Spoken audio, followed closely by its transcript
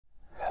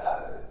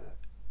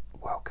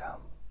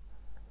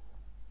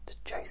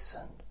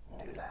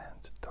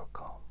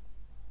jasonnewland.com.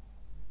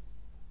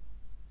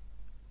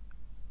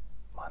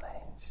 My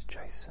name's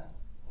Jason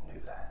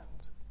Newland.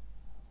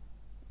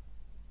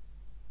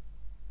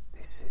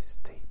 This is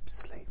Deep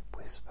Sleep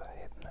Whisper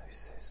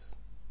Hypnosis.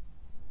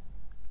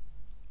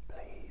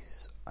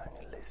 Please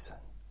only listen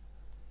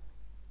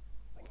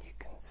when you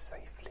can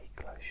safely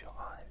close your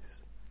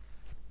eyes.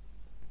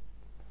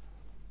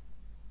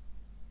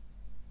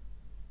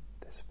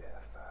 There's a bit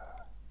of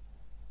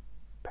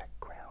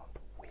background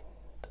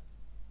wind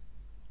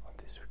on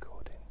this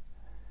recording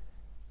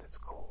that's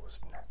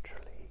caused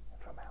naturally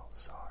from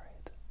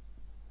outside,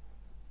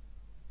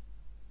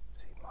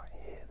 so you might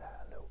hear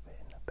that a little bit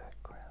in the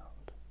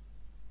background.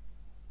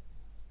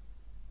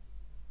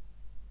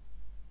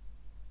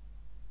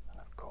 And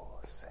of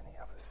course any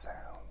other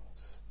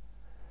sounds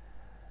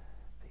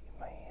that you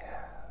may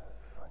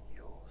have on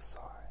your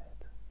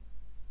side,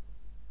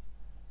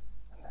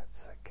 and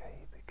that's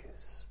okay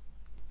because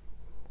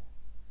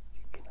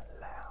you can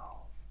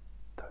allow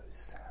those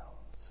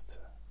sounds to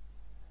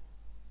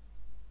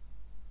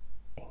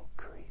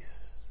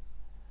increase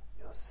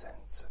your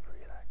sense of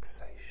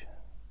relaxation.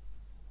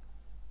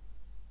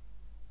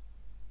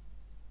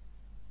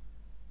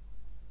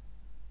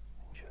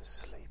 And your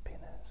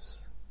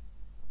sleepiness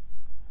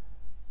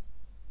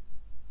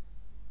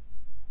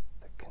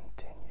that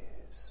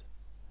continues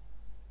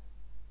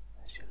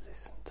as you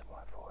listen to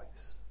my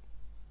voice.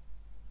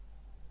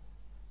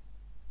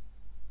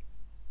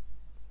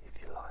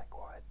 If you like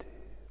what I do,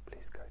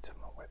 please go to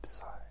my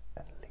website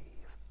and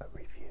leave a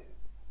review.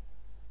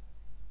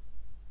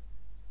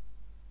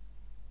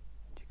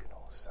 And you can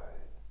also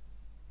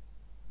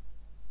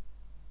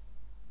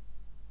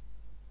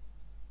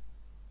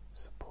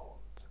support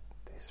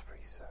this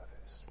free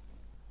service.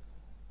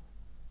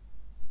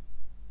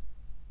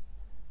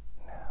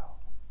 Now,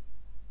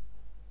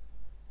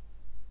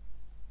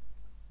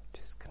 I'm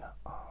just going to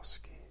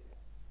ask you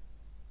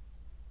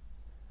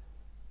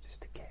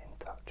just to get in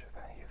touch with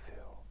how you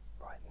feel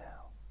right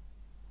now.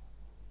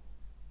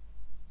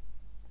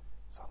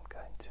 So I'm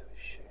going to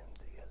assume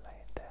that you're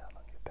laying down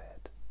on your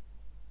bed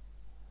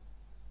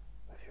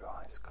with your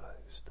eyes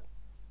closed.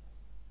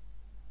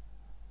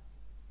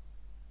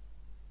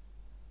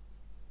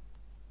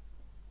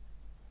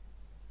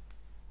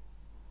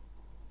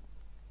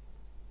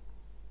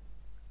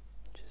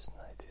 Just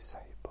notice how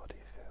your body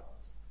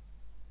feels.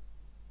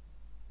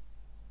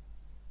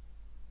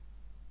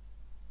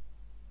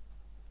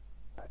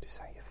 Notice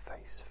how your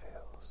face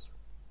feels.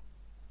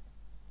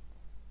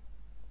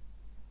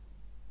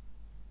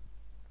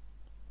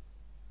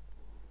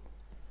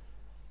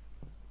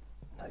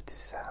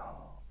 Notice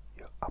how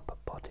your upper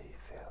body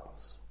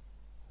feels.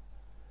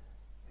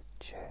 Your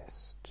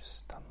chest, your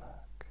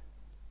stomach,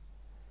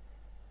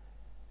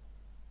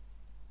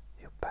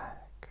 your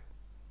back,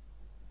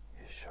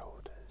 your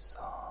shoulders,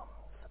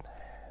 arms and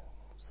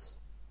hands,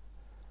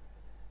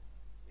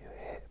 your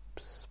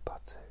hips,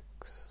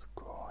 buttocks,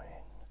 groin,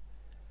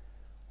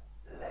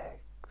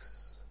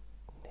 legs,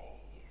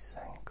 knees,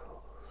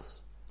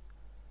 ankles,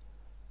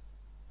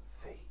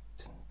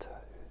 feet and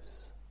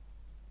toes,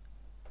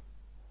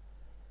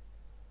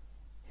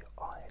 your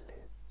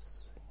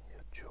eyelids,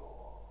 your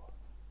jaw,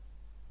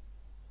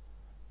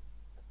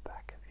 the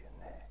back of your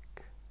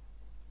neck.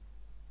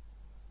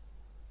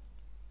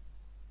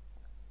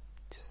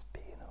 Just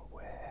being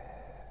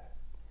aware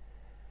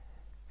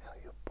how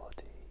your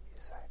body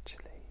is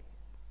actually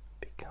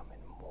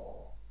becoming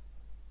more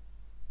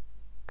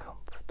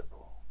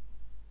comfortable.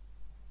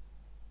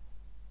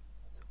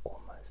 It's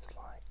almost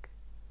like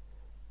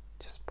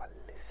just by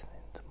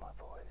listening to my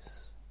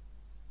voice,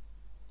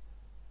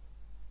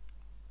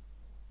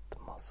 the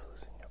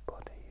muscles in your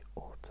body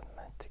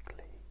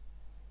automatically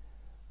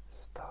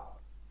start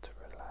to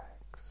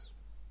relax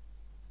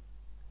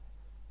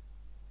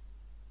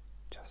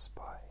just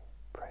by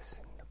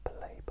pressing the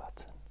play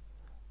button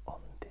on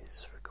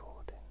this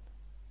recording.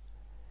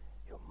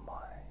 Your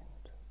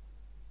mind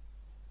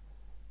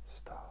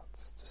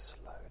starts to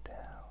slow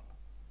down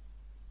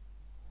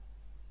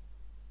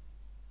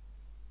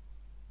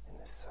in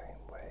the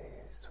same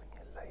way as when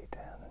you lay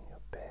down on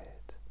your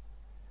bed,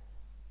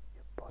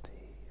 your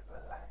body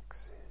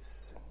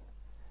relaxes and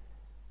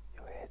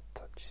your head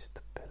touches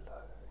the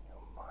pillow and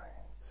your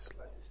mind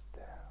slows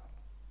down.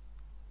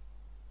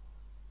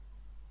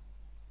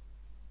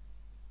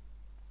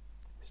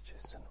 It's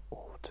just an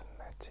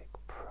automatic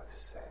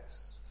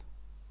process.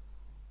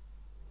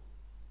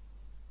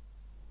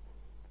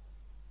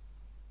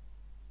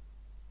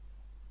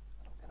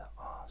 I'm going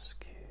to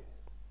ask you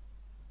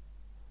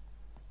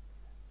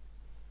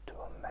to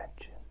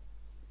imagine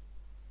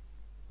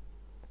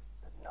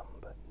the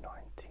number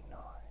 99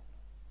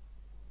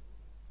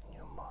 in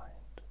your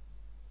mind,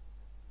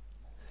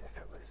 as if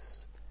it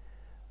was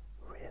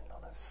written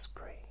on a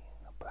screen,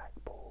 a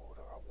blackboard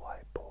or a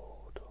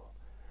whiteboard or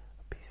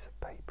a piece of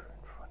paper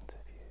in front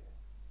of you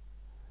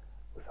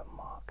with a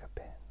marker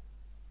pen.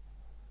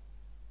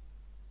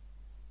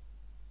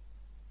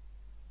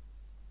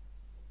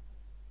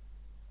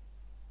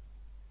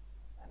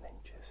 And then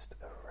just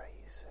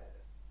erase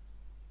it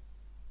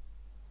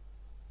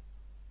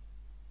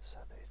so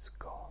that it's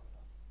gone.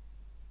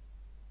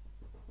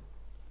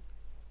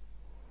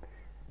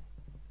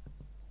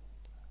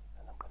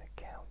 And I'm going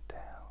to count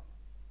down.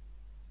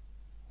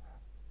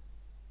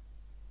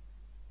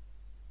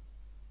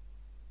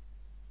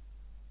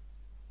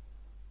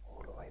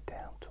 All the way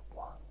down to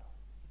 1.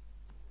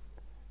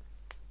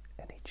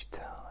 And each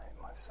time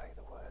I say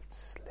the word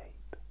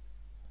sleep,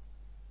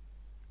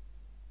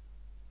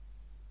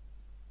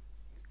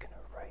 you can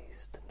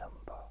erase the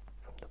number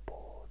from the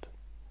board.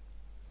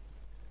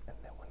 And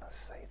then when I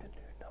say the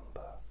new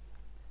number,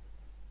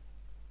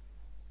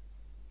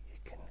 you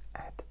can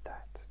add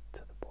that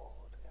to the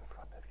board in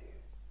front of you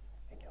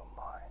in your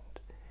mind.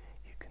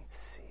 You can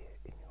see it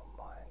in your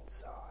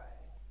mind's eye.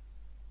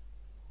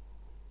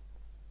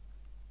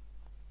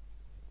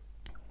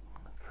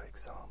 For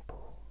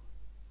example,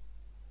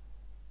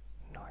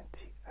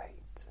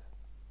 98.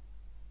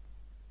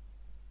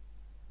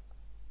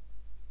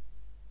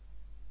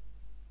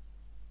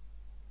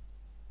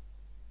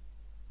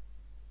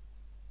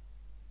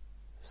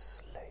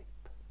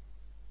 Sleep,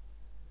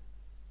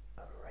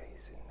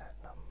 erasing that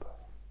number.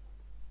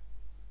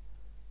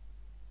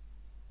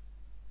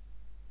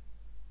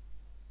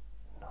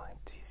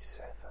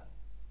 97.